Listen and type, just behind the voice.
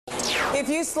If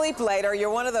you sleep late or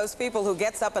you're one of those people who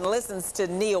gets up and listens to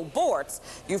Neil Bortz,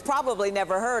 you've probably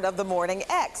never heard of the Morning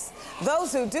X.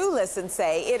 Those who do listen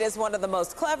say it is one of the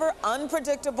most clever,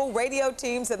 unpredictable radio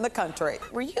teams in the country.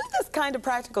 Were you this kind of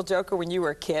practical joker when you were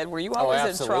a kid? Were you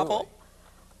always in trouble?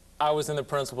 I was in the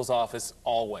principal's office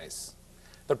always.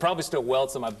 There'd probably still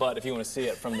welts on my butt if you want to see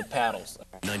it from the paddles.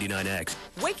 99X.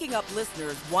 Waking up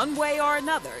listeners one way or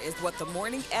another is what the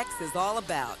Morning X is all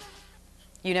about.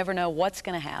 You never know what's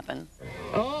going to happen.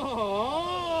 Right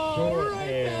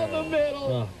down the middle.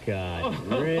 Oh, God.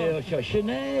 Real short.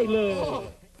 Sinead,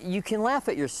 look. You can laugh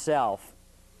at yourself,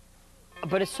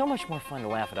 but it's so much more fun to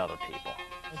laugh at other people.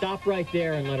 Stop right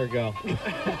there and let her go.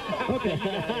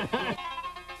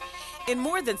 In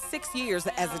more than 6 years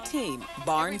as a team,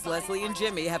 Barnes, Leslie, and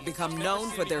Jimmy have become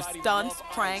known for their stunts,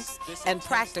 pranks, and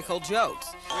practical jokes.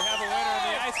 We have a winner in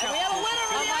the ice competition. Oh,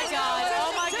 my God.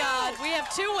 Oh, my God. We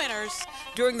have 2 winners.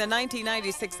 During the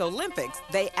 1996 Olympics,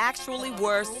 they actually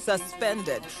were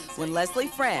suspended when Leslie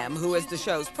Fram, who is the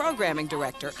show's programming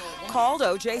director, called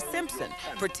O.J. Simpson,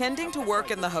 pretending to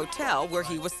work in the hotel where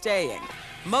he was staying.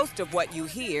 Most of what you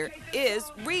hear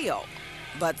is real,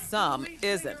 but some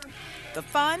isn't. The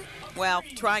fun? Well,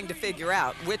 trying to figure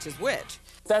out which is which.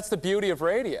 That's the beauty of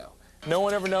radio. No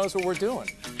one ever knows what we're doing.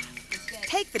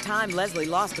 Take the time Leslie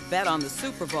lost a bet on the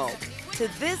Super Bowl. To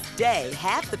this day,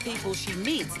 half the people she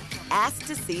meets ask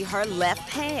to see her left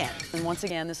hand. And once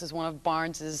again, this is one of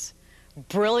Barnes's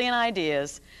brilliant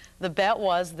ideas. The bet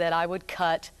was that I would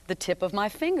cut the tip of my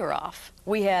finger off.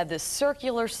 We had this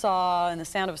circular saw and the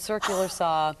sound of a circular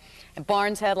saw, and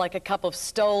Barnes had like a cup of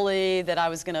Stoli that I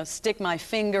was going to stick my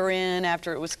finger in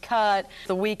after it was cut.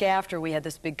 The week after, we had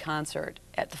this big concert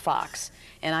at the Fox,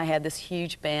 and I had this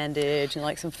huge bandage and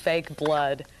like some fake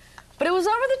blood. But it was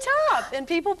over the top, and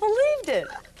people believed it.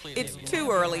 It's too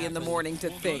early in the morning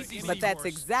to think, but that's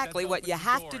exactly what you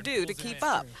have to do to keep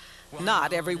up.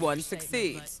 Not everyone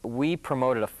succeeds. We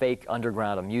promoted a fake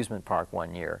underground amusement park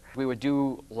one year. We would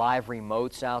do live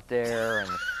remotes out there,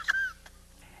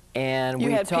 and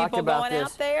we talked about this. You had people going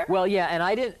out there? Well, yeah, and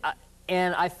I didn't,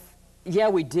 yeah,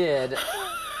 we did,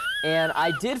 and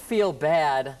I did feel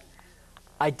bad.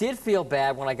 I did feel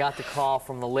bad when I got the call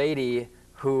from the lady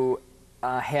who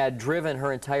had driven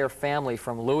her entire family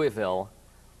from Louisville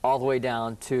all the way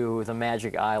down to the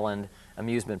Magic Island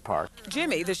amusement park.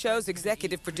 Jimmy, the show's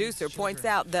executive producer, points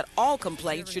out that all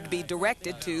complaints should be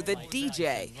directed to the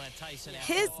DJ.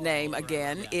 His name,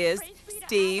 again, is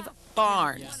Steve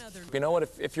Barnes. You know what?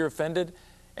 If you're offended,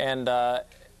 and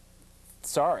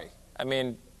sorry. I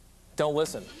mean, don't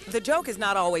listen. The joke is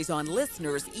not always on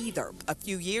listeners either. A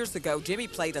few years ago, Jimmy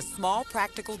played a small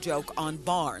practical joke on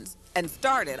Barnes and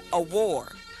started a war.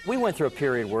 We went through a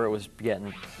period where it was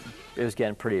getting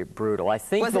pretty brutal. I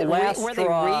think were the last they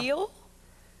straw, real?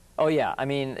 Oh yeah, I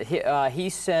mean he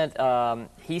sent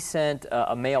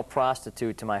a male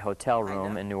prostitute to my hotel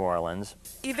room in New Orleans.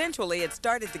 Eventually, it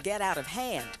started to get out of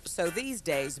hand. So these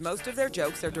days, most of their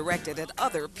jokes are directed at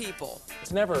other people.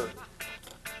 It's never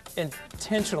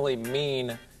intentionally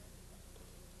mean.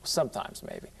 Sometimes,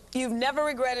 maybe. You've never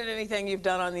regretted anything you've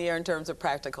done on the air in terms of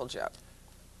practical joke?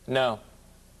 No.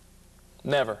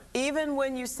 Never. Even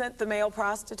when you sent the male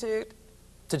prostitute?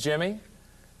 To Jimmy?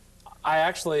 I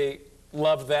actually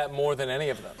loved that more than any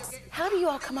of them. How do you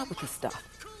all come up with this stuff?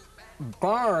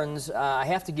 Barnes, I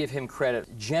have to give him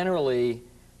credit. Generally,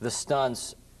 the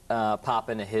stunts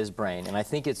pop into his brain, and I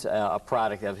think it's a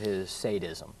product of his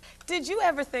sadism. Did you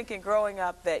ever think in growing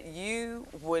up that you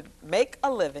would make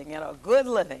a living, and a good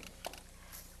living,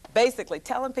 basically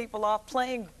telling people off,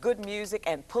 playing good music,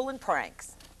 and pulling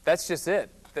pranks? That's just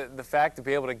it. The fact to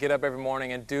be able to get up every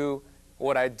morning and do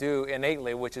what I do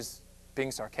innately, which is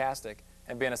being sarcastic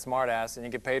and being a smartass, and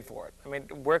you get paid for it. I mean,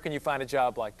 where can you find a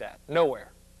job like that?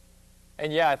 Nowhere.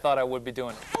 And yeah, I thought I would be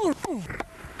doing it.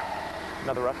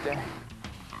 Another rough day.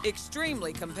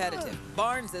 Extremely competitive,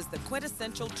 Barnes is the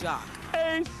quintessential jock.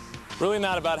 Hey. Really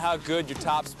not about how good your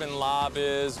topspin lob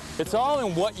is. It's all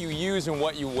in what you use and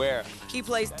what you wear. He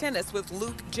plays tennis with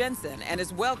Luke Jensen and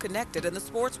is well connected in the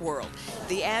sports world.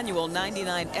 The annual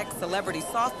 99X Celebrity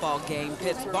Softball game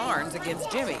pits Barnes against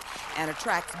Jimmy and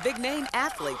attracts big-name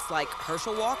athletes like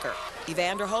Herschel Walker,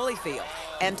 Evander Holyfield,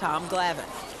 and Tom Glavine.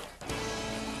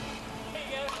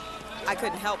 I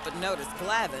couldn't help but notice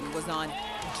Glavine was on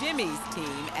Jimmy's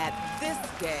team at this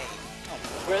game.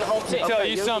 We're the home team. Tell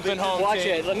you something, home Watch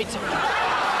team. it. Let me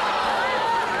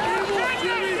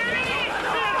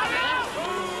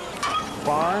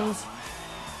Barnes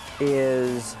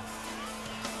is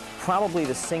probably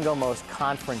the single most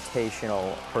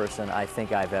confrontational person I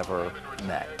think I've ever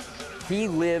met. He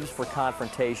lives for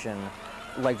confrontation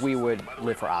like we would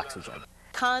live for oxygen.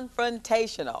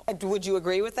 confrontational. Would you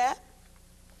agree with that?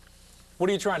 What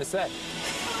are you trying to say?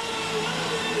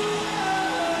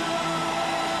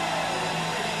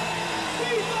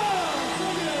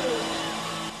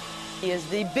 He is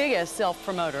the biggest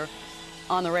self-promoter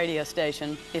on the radio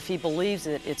station. If he believes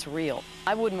it, it's real.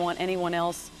 I wouldn't want anyone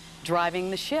else driving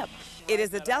the ship. It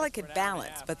is a delicate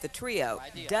balance, but the trio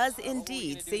does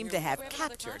indeed seem to have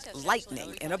captured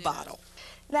lightning in a bottle.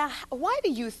 Now, why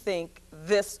do you think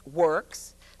this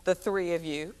works, the three of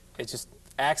you? It just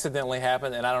accidentally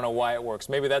happened, and I don't know why it works.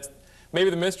 Maybe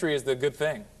the mystery is the good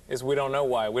thing, is we don't know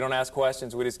why. We don't ask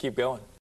questions, we just keep going.